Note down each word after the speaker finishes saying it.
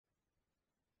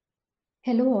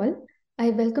Hello all,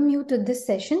 I welcome you to this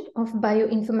session of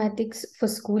Bioinformatics for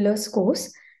Schoolers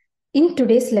course. In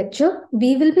today's lecture,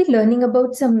 we will be learning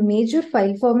about some major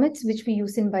file formats which we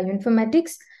use in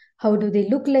bioinformatics, how do they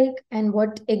look like and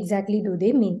what exactly do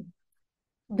they mean.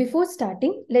 Before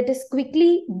starting, let us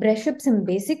quickly brush up some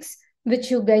basics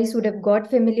which you guys would have got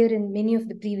familiar in many of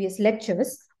the previous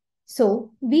lectures.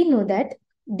 So we know that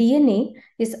DNA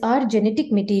is our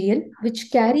genetic material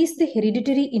which carries the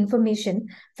hereditary information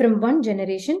from one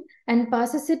generation and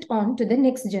passes it on to the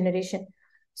next generation.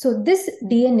 So this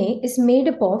DNA is made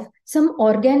up of some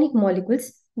organic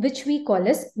molecules which we call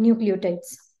as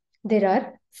nucleotides. There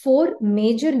are 4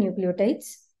 major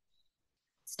nucleotides,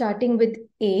 starting with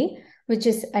A, which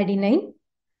is adenine,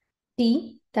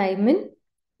 T, thymine,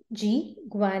 G,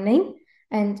 guanine,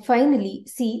 and finally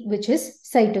C, which is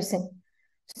cytosine.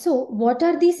 So what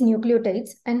are these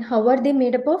nucleotides and how are they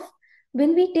made up of?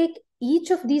 When we take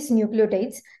each of these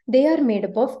nucleotides, they are made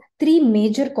up of 3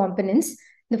 major components.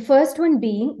 The first one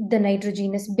being the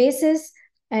nitrogenous bases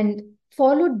and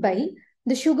followed by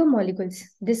the sugar molecules.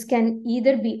 This can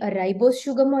either be a ribose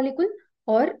sugar molecule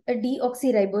or a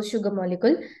deoxyribose sugar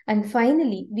molecule. And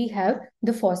finally, we have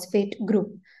the phosphate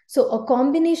group. So a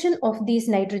combination of these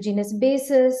nitrogenous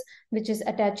bases, which is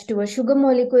attached to a sugar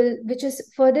molecule, which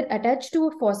is further attached to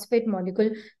a phosphate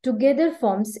molecule, together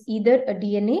forms either a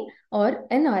DNA or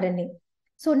an RNA.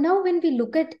 So now when we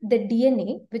look at the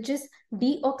DNA, which is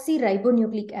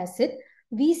deoxyribonucleic acid,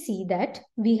 we see that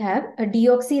we have a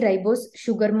deoxyribose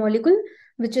sugar molecule,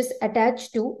 which is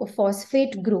attached to a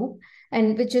phosphate group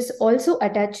and which is also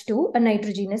attached to a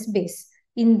nitrogenous base.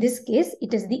 In this case,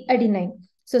 it is the adenine.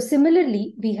 So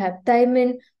similarly, we have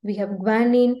thymine, we have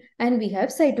guanine, and we have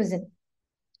cytosine.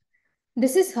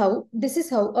 This is how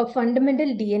a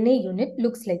fundamental DNA unit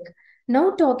looks like.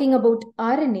 Now talking about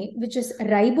RNA, which is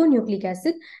ribonucleic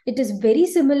acid, it is very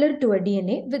similar to a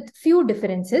DNA with few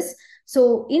differences.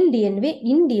 So in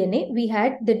DNA, we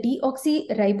had the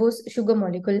deoxyribose sugar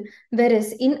molecule,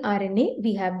 whereas in RNA,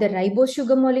 we have the ribose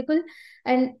sugar molecule.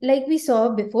 And like we saw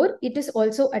before, it is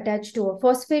also attached to a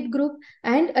phosphate group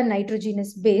and a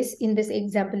nitrogenous base. In this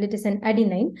example, it is an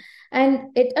adenine. And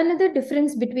yet another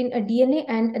difference between a DNA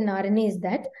and an RNA is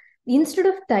that instead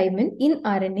of thymine, in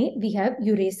RNA, we have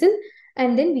uracil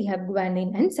and then we have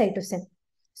guanine and cytosine.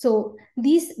 So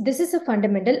this is a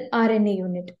fundamental RNA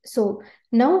unit. So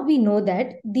now we know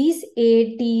that these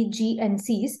A, T, G, and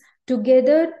C's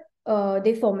together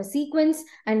they form a sequence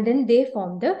and then they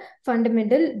form the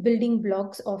fundamental building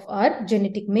blocks of our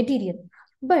genetic material.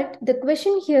 But the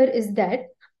question here is that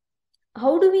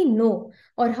how do we know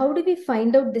or how do we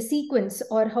find out the sequence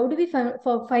or how do we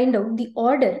find out the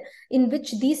order in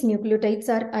which these nucleotides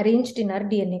are arranged in our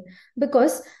DNA?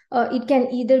 Because it can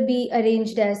either be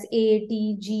arranged as A,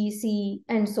 T, G, C,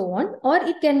 and so on, or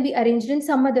it can be arranged in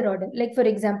some other order. Like for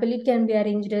example, it can be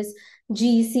arranged as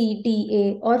G, C,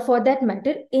 T, A, or for that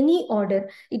matter, any order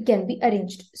it can be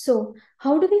arranged. So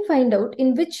how do we find out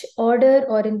in which order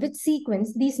or in which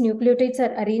sequence these nucleotides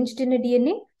are arranged in a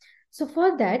DNA? So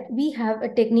for that, we have a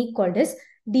technique called as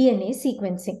DNA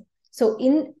sequencing. So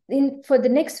for the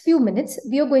next few minutes,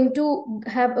 we are going to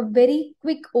have a very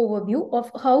quick overview of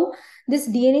how this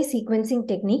DNA sequencing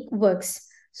technique works.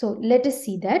 So let us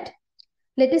see that.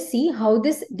 Let us see how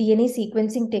this DNA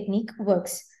sequencing technique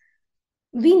works.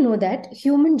 We know that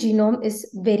human genome is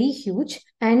very huge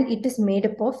and it is made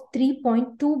up of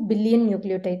 3.2 billion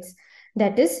nucleotides.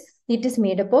 That is, it is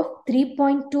made up of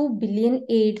 3.2 billion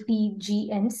A, T, G,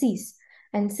 and C's.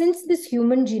 And since this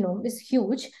human genome is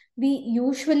huge,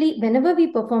 whenever we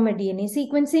perform a DNA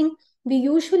sequencing, we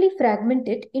usually fragment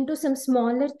it into some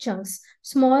smaller chunks,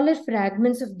 smaller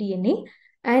fragments of DNA,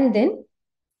 and then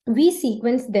we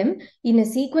sequence them in a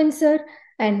sequencer.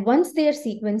 And once they are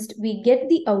sequenced, we get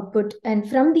the output. And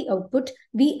from the output,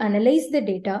 we analyze the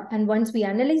data. And once we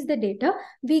analyze the data,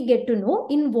 we get to know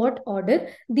in what order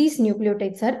these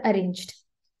nucleotides are arranged.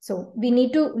 So we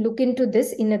need to look into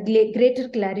this in a greater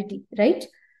clarity, right?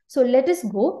 So let us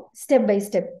go step by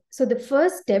step. So the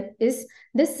first step is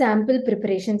the sample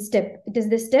preparation step. It is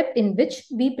the step in which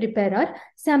we prepare our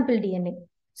sample DNA.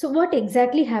 So what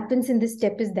exactly happens in this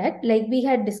step is that, like we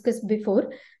had discussed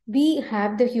before, we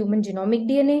have the human genomic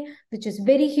DNA, which is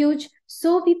very huge.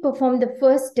 So we perform the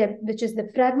first step, which is the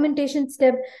fragmentation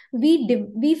step.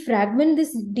 We fragment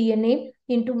this DNA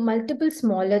into multiple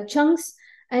smaller chunks.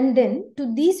 And then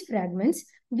to these fragments,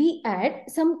 we add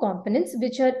some components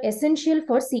which are essential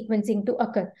for sequencing to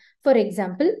occur. For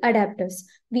example, adapters.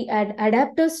 We add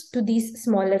adapters to these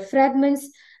smaller fragments.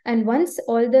 And once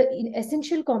all the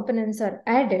essential components are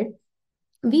added,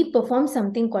 we perform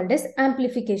something called as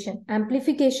amplification.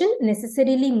 Amplification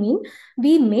necessarily mean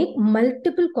we make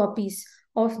multiple copies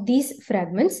of these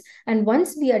fragments, and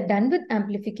once we are done with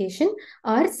amplification,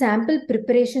 our sample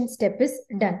preparation step is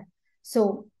done.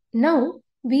 So now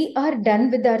we are done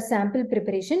with our sample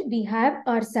preparation. We have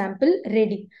our sample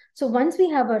ready. So once we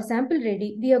have our sample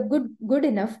ready, we are good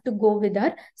enough to go with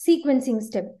our sequencing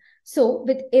step. So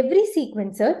with every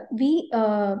sequencer, we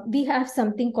have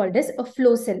something called as a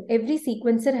flow cell. Every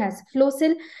sequencer has flow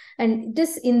cell, and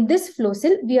in this flow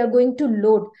cell, we are going to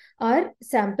load our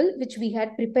sample, which we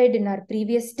had prepared in our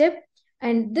previous step.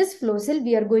 And this flow cell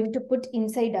we are going to put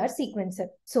inside our sequencer.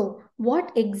 So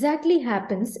what exactly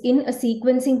happens in a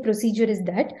sequencing procedure is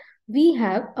that we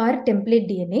have our template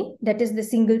DNA, that is the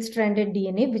single-stranded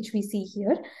DNA, which we see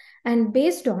here. And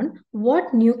based on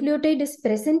what nucleotide is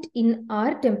present in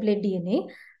our template DNA,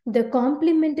 the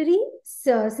complementary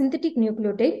synthetic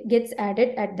nucleotide gets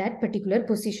added at that particular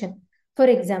position. For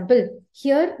example,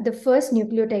 here the first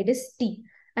nucleotide is T,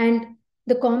 and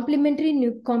the complementary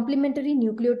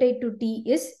nucleotide to T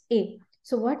is A.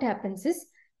 So what happens is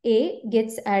A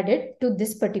gets added to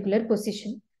this particular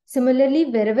position. Similarly,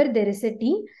 wherever there is a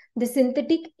T, the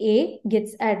synthetic A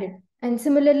gets added. And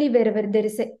similarly, wherever there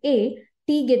is a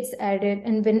T gets added,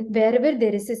 and wherever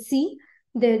there is a C,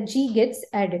 the G gets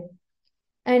added.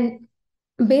 And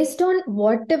based on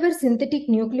whatever synthetic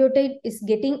nucleotide is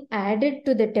getting added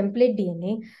to the template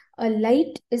DNA, a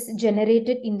light is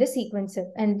generated in the sequencer,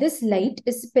 and this light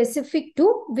is specific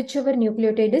to whichever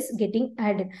nucleotide is getting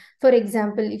added. For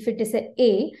example, if it is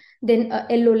A, then a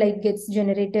yellow light gets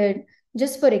generated,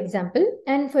 just for example.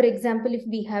 And for example, if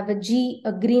we have a G,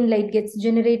 a green light gets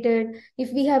generated.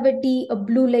 If we have a T, a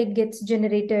blue light gets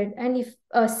generated. And if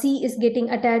a C is getting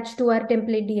attached to our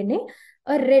template DNA,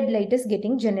 a red light is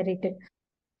getting generated.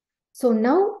 So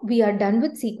now we are done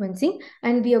with sequencing,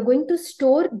 and we are going to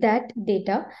store that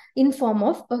data in form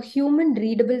of a human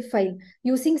readable file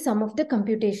using some of the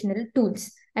computational tools.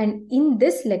 And in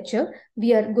this lecture,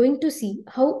 we are going to see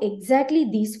how exactly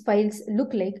these files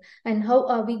look like and how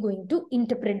are we going to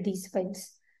interpret these files.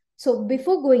 So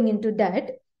before going into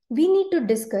that, we need to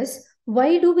discuss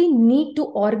why do we need to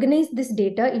organize this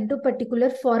data into a particular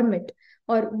format,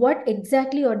 or what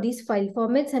exactly are these file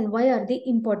formats and why are they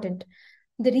important.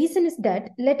 The reason is that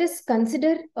let us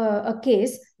consider a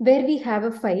case where we have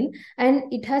a file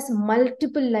and it has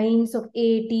multiple lines of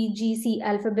A, T, G, C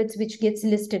alphabets which gets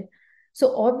listed.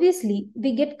 So obviously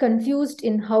we get confused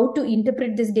in how to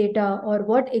interpret this data, or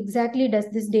what exactly does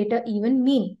this data even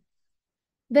mean.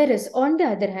 Whereas on the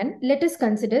other hand, let us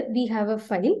consider we have a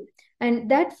file, and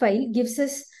that file gives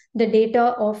us the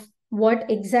data of what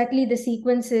exactly the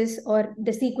sequence is, or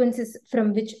the sequences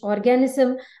from which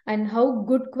organism, and how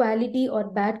good quality or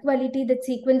bad quality that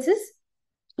sequence is.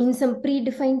 In some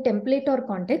predefined template or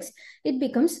context, it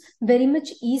becomes very much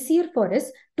easier for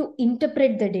us to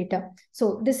interpret the data.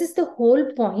 So this is the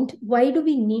whole point. Why do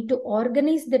we need to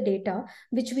organize the data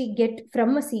which we get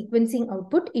from a sequencing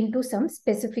output into some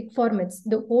specific formats?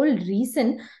 The whole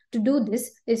reason to do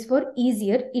this is for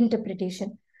easier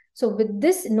interpretation. So with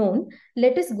this known,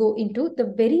 let us go into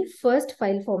the very first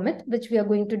file format which we are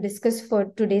going to discuss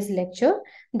for today's lecture,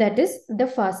 that is the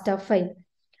FASTA file.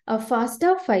 A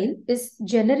FASTA file is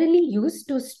generally used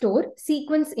to store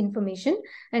sequence information,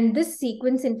 and this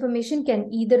sequence information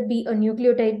can either be a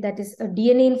nucleotide, that is a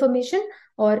DNA information,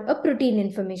 or a protein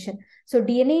information. So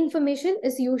DNA information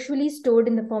is usually stored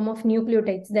in the form of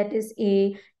nucleotides, that is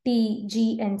A, T,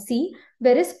 G, and C,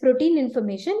 whereas protein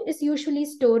information is usually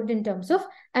stored in terms of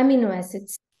amino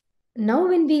acids. Now,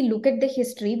 when we look at the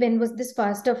history, when was this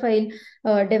FASTA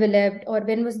file developed, or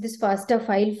when was this FASTA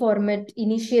file format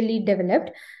initially developed,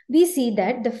 we see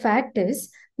that the fact is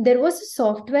there was a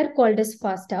software called as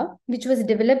FASTA, which was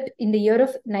developed in the year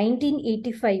of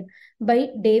 1985 by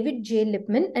David J.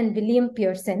 Lipman and William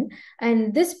Pearson.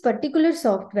 And this particular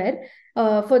software,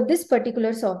 for this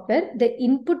particular software, the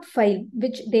input file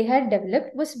which they had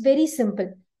developed was very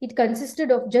simple. It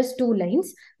consisted of just 2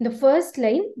 lines. The first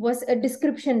line was a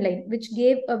description line, which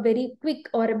gave a very quick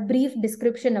or a brief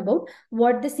description about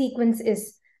what the sequence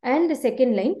is. And the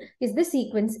second line is the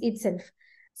sequence itself.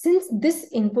 Since this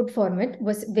input format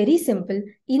was very simple,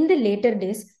 in the later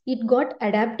days, it got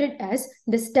adapted as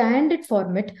the standard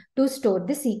format to store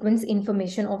the sequence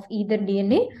information of either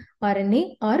DNA,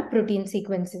 RNA, or protein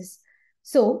sequences.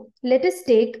 So let us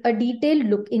take a detailed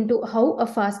look into how a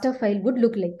FASTA file would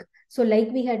look like. So like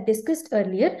we had discussed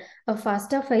earlier, a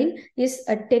FASTA file is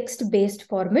a text-based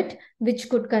format which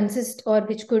could consist or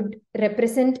which could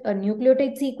represent a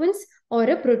nucleotide sequence or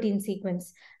a protein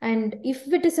sequence. And if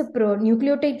it is a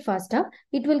nucleotide FASTA,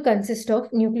 it will consist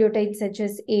of nucleotides such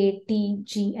as A, T,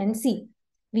 G, and C.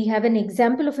 We have an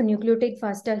example of a nucleotide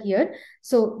FASTA here.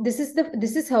 So this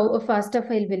is how a FASTA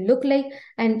file will look like.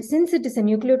 And since it is a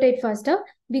nucleotide FASTA,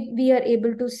 we are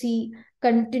able to see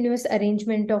continuous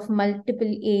arrangement of multiple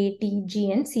A, T,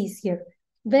 G, and C's here.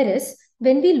 Whereas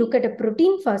when we look at a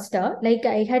protein FASTA, like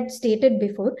I had stated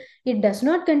before, it does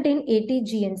not contain A, T,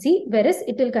 G, and C, whereas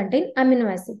it will contain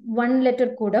amino acid, one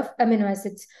letter code of amino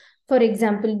acids. For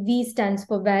example, V stands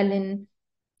for valine,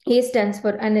 A stands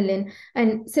for aniline,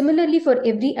 and similarly for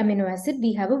every amino acid,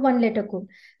 we have a one letter code.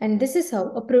 And this is how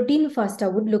a protein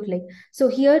FASTA would look like. So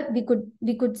here we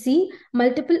could see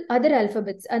multiple other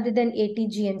alphabets other than A, T,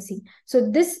 G, and C.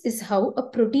 So this is how a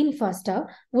protein FASTA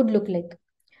would look like.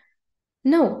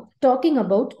 Now, talking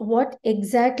about what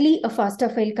exactly a FASTA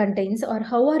file contains or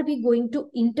how are we going to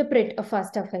interpret a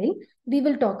FASTA file, we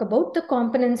will talk about the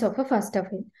components of a FASTA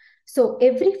file. So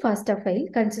every FASTA file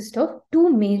consists of two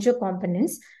major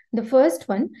components. The first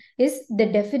one is the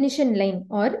definition line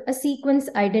or a sequence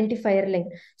identifier line.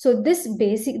 So this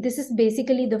is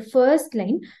basically the first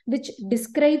line which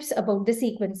describes about the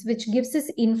sequence, which gives us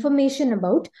information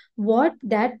about what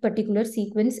that particular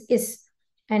sequence is.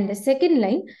 And the second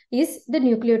line is the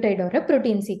nucleotide or a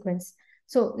protein sequence.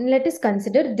 So let us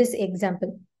consider this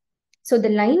example. So the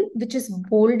line which is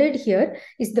bolded here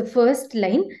is the first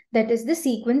line, that is the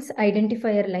sequence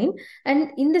identifier line.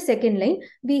 And in the second line,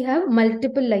 we have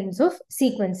multiple lines of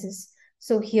sequences.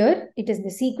 So here it is the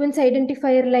sequence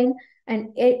identifier line,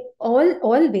 and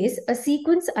always a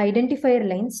sequence identifier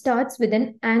line starts with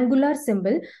an angular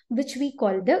symbol, which we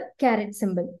call the caret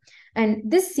symbol. And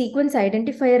this sequence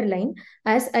identifier line,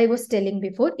 as I was telling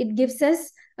before, it gives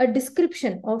us a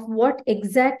description of what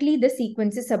exactly the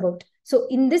sequence is about. So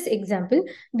in this example,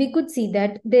 we could see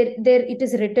that there it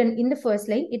is written in the first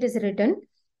line, it is written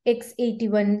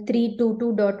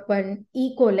X81322.1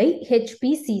 E. coli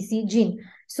HPCC gene.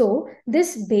 So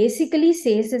this basically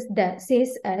says as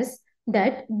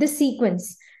that the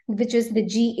sequence, which is the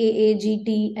GAA,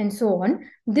 GT, and so on,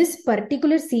 this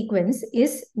particular sequence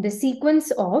is the sequence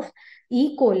of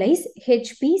E. coli's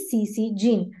HPCC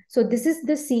gene. So this is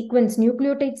the sequence,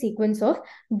 nucleotide sequence of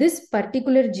this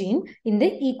particular gene in the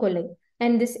E. coli.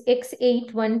 And this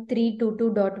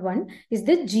X81322.1 is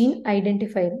the gene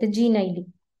identifier, the gene ID.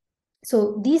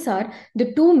 So these are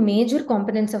the two major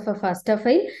components of a FASTA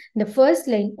file. The first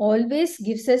line always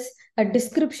gives us a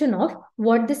description of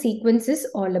what the sequence is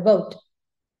all about.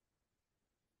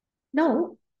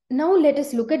 Now let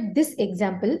us look at this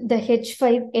example, the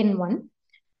H5N1.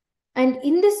 And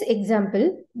in this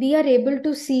example, we are able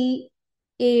to see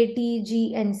A, T,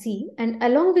 G, and C. And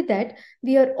along with that,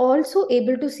 we are also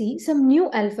able to see some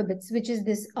new alphabets, which is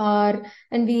this R,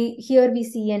 and here we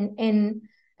see an N.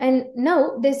 And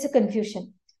now there's a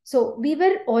confusion. So we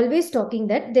were always talking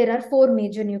that there are four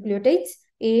major nucleotides,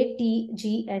 A, T,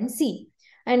 G, and C.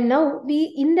 And now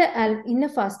in a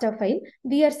FASTA file,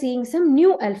 we are seeing some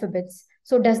new alphabets.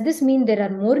 So does this mean there are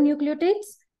more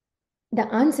nucleotides? The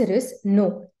answer is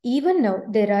no. Even now,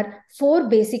 there are four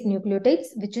basic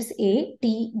nucleotides, which is A,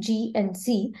 T, G, and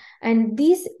C. And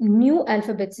these new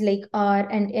alphabets like R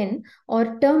and N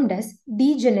are termed as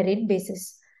degenerate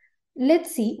bases.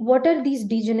 Let's see what are these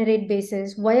degenerate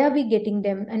bases, why are we getting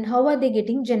them, and how are they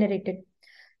getting generated.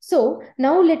 So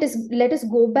now let us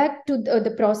go back to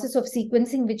the process of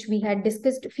sequencing, which we had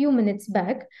discussed a few minutes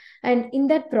back. And in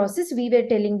that process, we were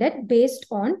telling that based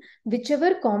on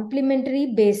whichever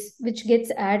complementary base which gets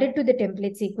added to the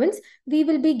template sequence, we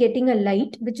will be getting a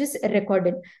light which is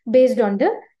recorded based on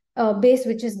the base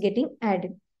which is getting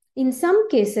added. In some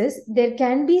cases, there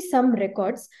can be some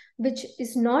records which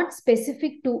is not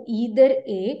specific to either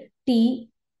A, T,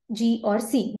 G, or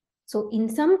C. So in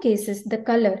some cases, the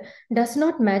color does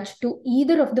not match to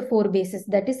either of the four bases,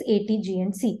 that is A, T, G,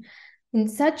 and C. In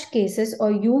such cases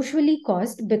are usually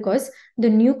caused because the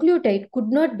nucleotide could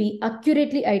not be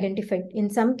accurately identified. In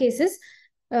some cases,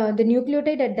 the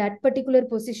nucleotide at that particular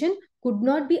position could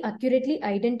not be accurately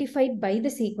identified by the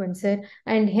sequencer,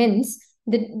 and hence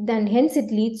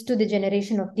it leads to the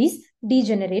generation of these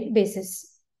degenerate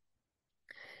bases.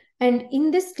 And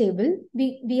in this table,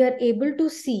 we are able to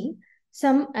see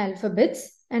some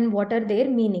alphabets and what are their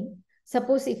meaning.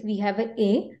 Suppose if we have an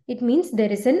A, it means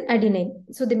there is an adenine.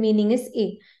 So the meaning is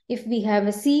A. If we have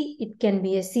a C, it can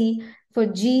be a C. For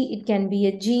G, it can be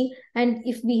a G. And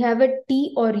if we have a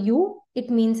T or U, it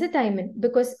means a thymine,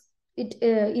 because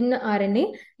in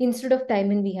RNA. Instead of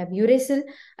thymine, we have uracil.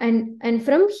 And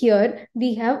from here,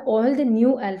 we have all the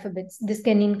new alphabets. This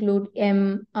can include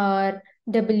M, R,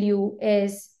 W,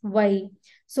 S, Y.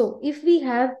 So if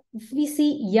we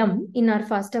see M in our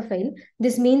FASTA file,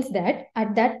 this means that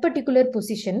at that particular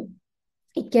position,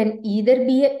 it can either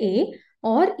be a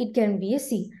or it can be a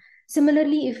C.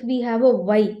 Similarly, if we have a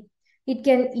Y, it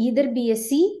can either be a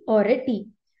C or a T.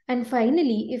 And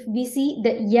finally, if we see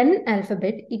the N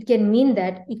alphabet, it can mean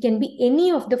that it can be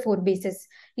any of the four bases.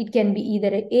 It can be either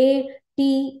a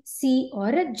T, C, or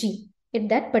a G at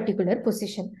that particular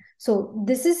position. So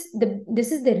this is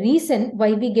the reason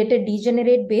why we get a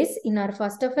degenerate base in our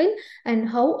FASTA file, and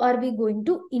how are we going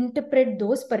to interpret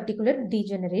those particular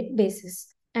degenerate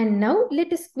bases. And now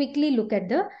let us quickly look at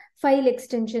the file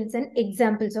extensions and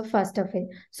examples of FASTA file.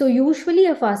 So usually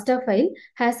a FASTA file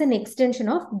has an extension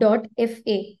of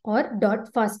 .fa or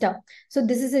 .fasta. So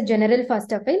this is a general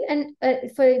FASTA file, and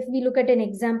if we look at an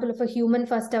example of a human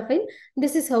FASTA file,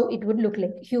 this is how it would look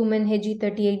like: human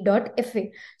hg38.fa.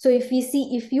 So if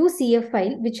you see a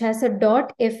file which has a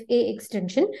 .fa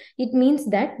extension, it means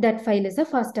that that file is a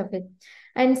FASTA file.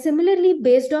 And similarly,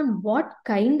 based on what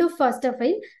kind of FASTA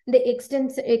file, the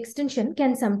extension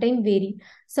can sometimes vary.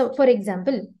 So for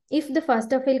example, if the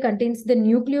FASTA file contains the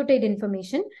nucleotide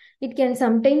information, it can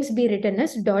sometimes be written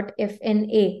as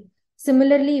 .fna.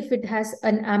 Similarly, if it has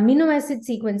an amino acid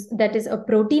sequence, that is a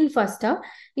protein FASTA,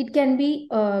 it can be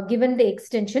given the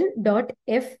extension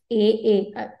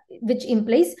 .faa, which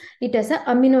implies it has a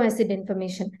amino acid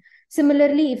information.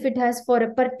 Similarly, if it has for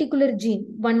a particular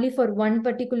gene, only for one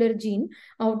particular gene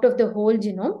out of the whole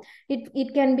genome,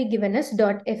 it can be given as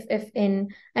 .ffn.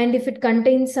 And if it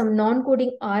contains some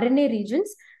non-coding RNA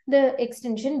regions, the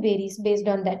extension varies based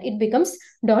on that. It becomes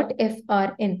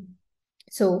 .frn.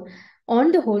 So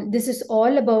on the whole, this is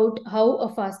all about how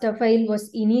a FASTA file was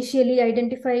initially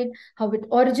identified, how it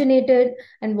originated,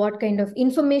 and what kind of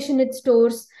information it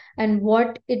stores, and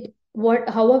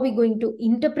how are we going to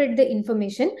interpret the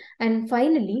information, and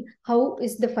finally, how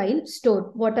is the file stored?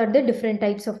 What are the different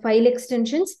types of file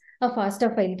extensions a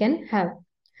FASTA file can have?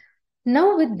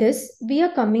 Now with this, we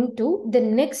are coming to the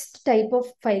next type of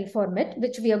file format,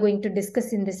 which we are going to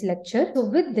discuss in this lecture. So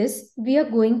with this, we are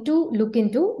going to look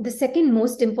into the second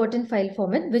most important file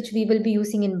format, which we will be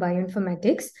using in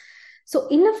bioinformatics. So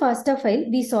in a FASTA file,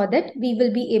 we saw that we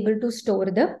will be able to store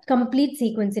the complete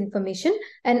sequence information,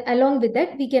 and along with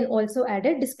that, we can also add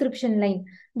a description line,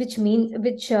 which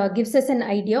gives us an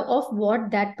idea of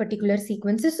what that particular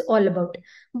sequence is all about.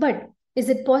 But is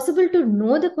it possible to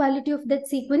know the quality of that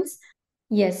sequence?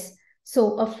 Yes.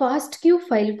 So a FASTQ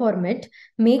file format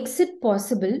makes it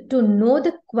possible to know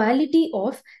the quality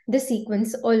of the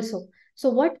sequence also. So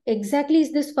what exactly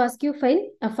is this FASTQ file?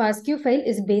 A FASTQ file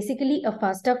is basically a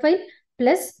FASTA file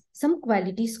plus some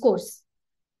quality scores.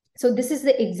 So this is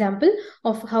the example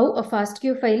of how a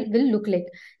FASTQ file will look like.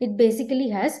 It basically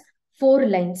has 4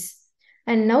 lines.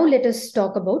 And now let us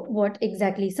talk about what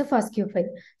exactly is a FASTQ file.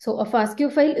 So a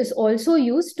FASTQ file is also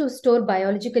used to store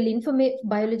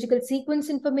biological sequence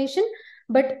information,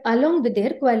 but along with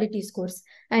their quality scores.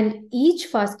 And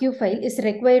each FASTQ file is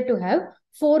required to have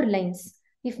 4 lines.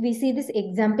 If we see this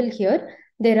example here,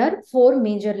 there are 4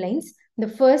 major lines. The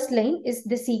first line is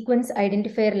the sequence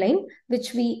identifier line,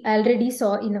 which we already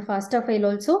saw in a FASTA file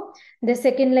also. The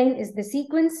second line is the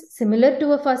sequence, similar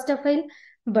to a FASTA file.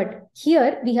 But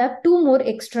here we have 2 more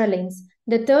extra lines.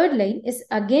 The third line is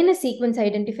again a sequence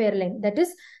identifier line. That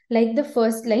is, like the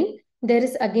first line, there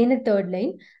is again a third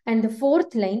line. And the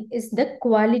fourth line is the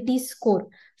quality score.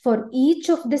 For each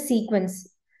of the sequence,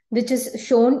 which is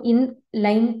shown in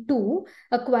line 2,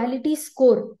 a quality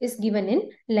score is given in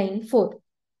line 4.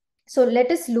 So let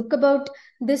us look about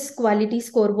this quality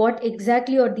score. What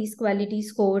exactly are these quality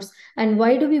scores, and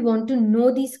why do we want to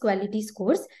know these quality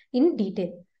scores in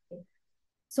detail?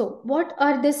 So what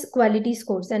are these quality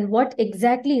scores, and what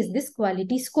exactly is this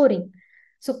quality scoring?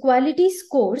 So quality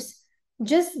scores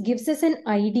just gives us an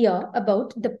idea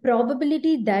about the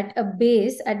probability that a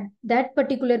base at that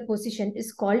particular position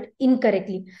is called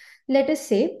incorrectly. Let us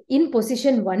say in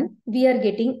position 1, we are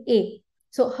getting A.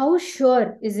 So how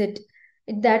sure is it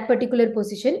that particular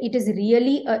position it is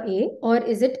really a or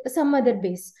is it some other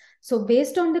base? So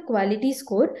based on the quality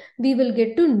score, we will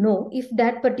get to know if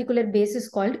that particular base is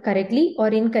called correctly or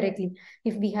incorrectly.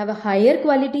 If we have a higher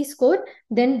quality score,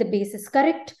 then the base is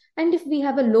correct. And if we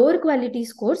have a lower quality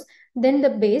scores, then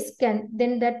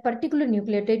that particular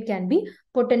nucleotide can be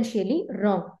potentially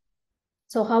wrong.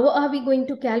 So how are we going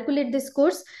to calculate this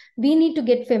scores? We need to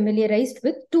get familiarized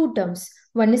with 2 terms.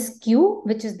 One is Q,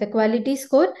 which is the quality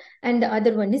score, and the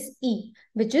other one is E,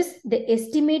 which is the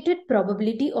estimated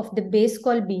probability of the base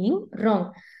call being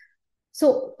wrong.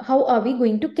 So how are we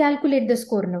going to calculate the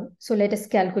score now? So let us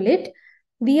calculate.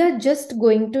 We are just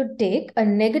going to take a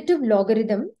negative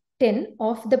logarithm 10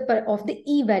 of the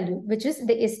E value, which is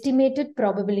the estimated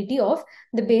probability of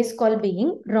the base call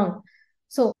being wrong.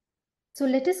 So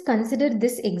let us consider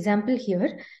this example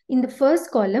here. In the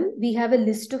first column, we have a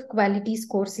list of quality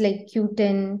scores like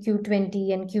Q10,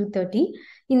 Q20, and Q30.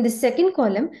 In the second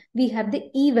column, we have the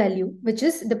E value, which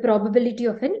is the probability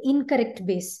of an incorrect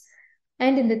base.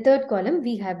 And in the third column,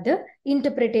 we have the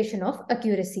interpretation of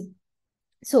accuracy.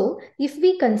 So if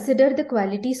we consider the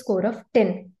quality score of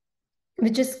 10,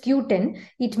 which is Q10,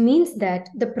 it means that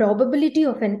the probability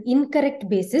of an incorrect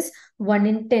base is 1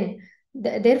 in 10.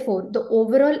 Therefore, the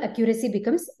overall accuracy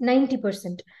becomes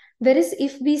 90%. Whereas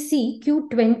if we see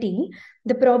Q20,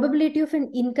 the probability of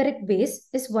an incorrect base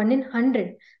is 1 in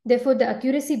 100. Therefore, the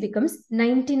accuracy becomes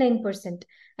 99%.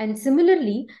 And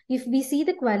similarly, if we see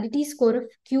the quality score of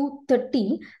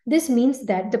Q30, this means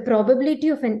that the probability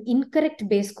of an incorrect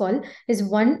base call is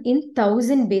 1 in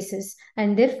 1000 bases.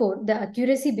 And therefore, the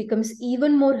accuracy becomes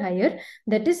even more higher,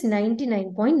 that is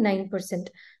 99.9%.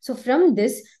 So from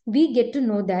this, we get to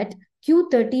know that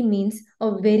Q30 means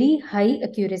a very high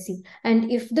accuracy.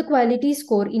 And if the quality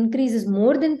score increases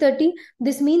more than 30,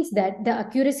 this means that the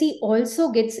accuracy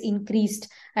also gets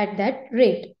increased at that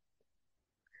rate.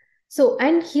 So,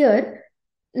 and here,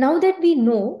 now that we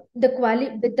know the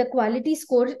quality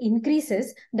score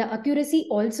increases, the accuracy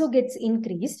also gets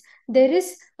increased. There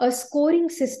is a scoring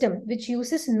system which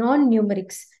uses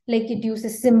non-numerics, like it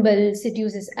uses symbols, it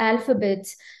uses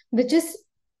alphabets, which is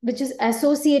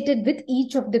associated with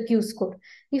each of the Q score.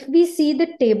 If we see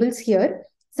the tables here,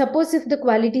 suppose if the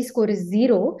quality score is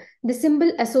 0, the symbol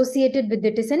associated with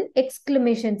it is an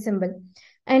exclamation symbol.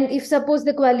 And if suppose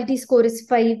the quality score is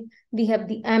 5, we have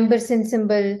the ampersand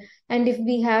symbol. And if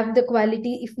we have a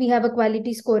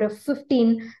quality score of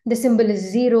 15, the symbol is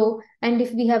 0. And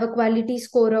if we have a quality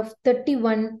score of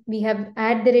 31, we have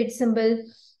 @ symbol.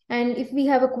 And if we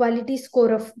have a quality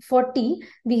score of 40,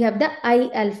 we have the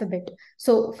I alphabet.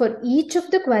 So for each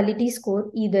of the quality score,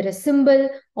 either a symbol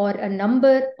or a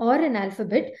number or an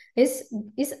alphabet is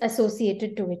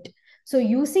associated to it. So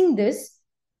using this,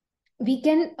 we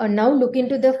can now look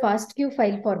into the FASTQ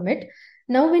file format.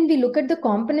 Now, when we look at the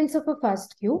components of a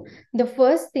FASTQ, the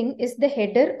first thing is the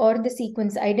header or the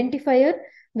sequence identifier,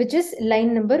 which is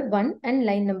line number 1 and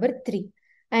line number 3.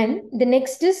 And the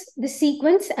next is the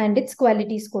sequence and its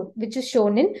quality score, which is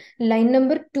shown in line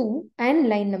number 2 and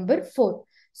line number 4.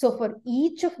 So for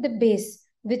each of the base,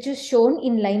 which is shown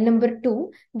in line number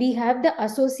 2, we have the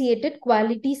associated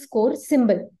quality score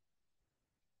symbol.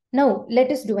 Now,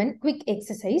 let us do a quick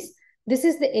exercise. This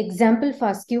is the example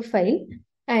FASTQ file,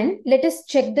 and let us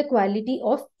check the quality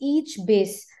of each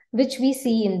base which we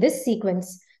see in this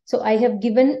sequence. So I have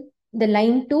given the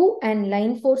line 2 and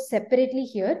line 4 separately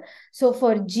here. So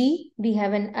for G, we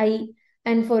have an I,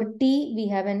 and for T, we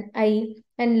have an I,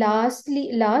 and last,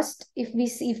 if we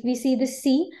see the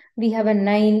C, we have a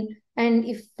 9, and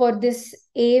if for this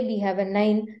A, we have a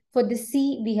 9, for the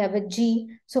C, we have a G.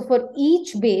 So for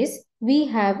each base, we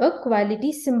have a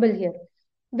quality symbol here.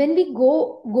 When we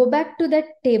go back to that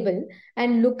table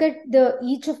and look at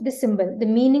each of the symbol, the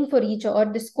meaning for each or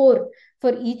the score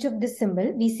for each of the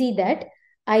symbol, we see that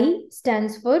I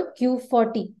stands for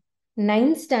Q40,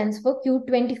 9 stands for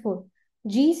Q24,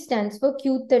 G stands for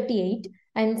Q38,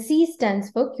 and C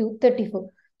stands for Q34.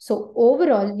 So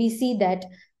overall, we see that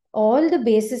all the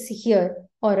bases here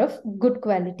are of good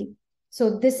quality.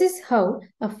 So this is how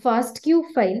a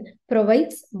FASTQ file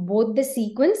provides both the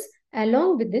sequence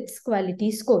along with its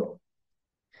quality score.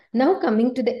 Now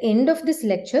coming to the end of this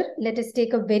lecture, let us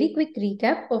take a very quick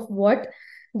recap of what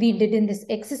we did in this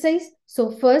exercise. So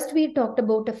first we talked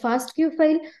about a FASTQ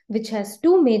file which has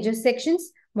two major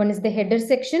sections. One is the header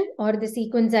section or the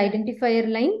sequence identifier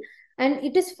line, and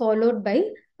it is followed by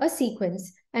a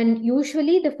sequence. And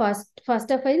usually the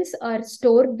FASTA files are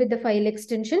stored with the file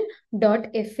extension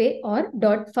 .fa or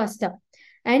 .fasta.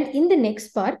 And in the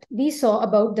next part, we saw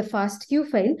about the FASTQ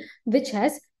file, which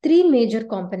has three major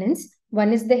components.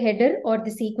 One is the header or the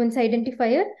sequence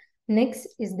identifier. Next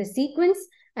is the sequence.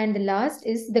 And the last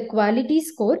is the quality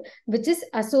score, which is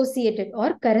associated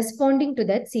or corresponding to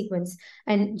that sequence.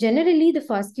 And generally, the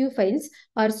FASTQ files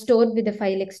are stored with the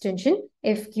file extension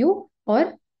FQ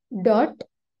or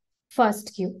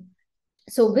 .fastq.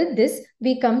 So with this,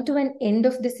 we come to an end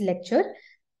of this lecture.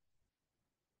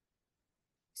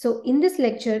 So in this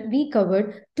lecture, we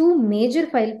covered two major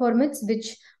file formats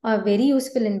which are very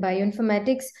useful in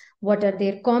bioinformatics. What are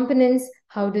their components?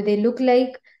 how do they look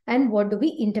like, and what do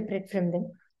we interpret from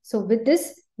them. So with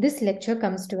this lecture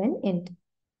comes to an end.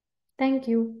 Thank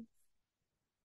you.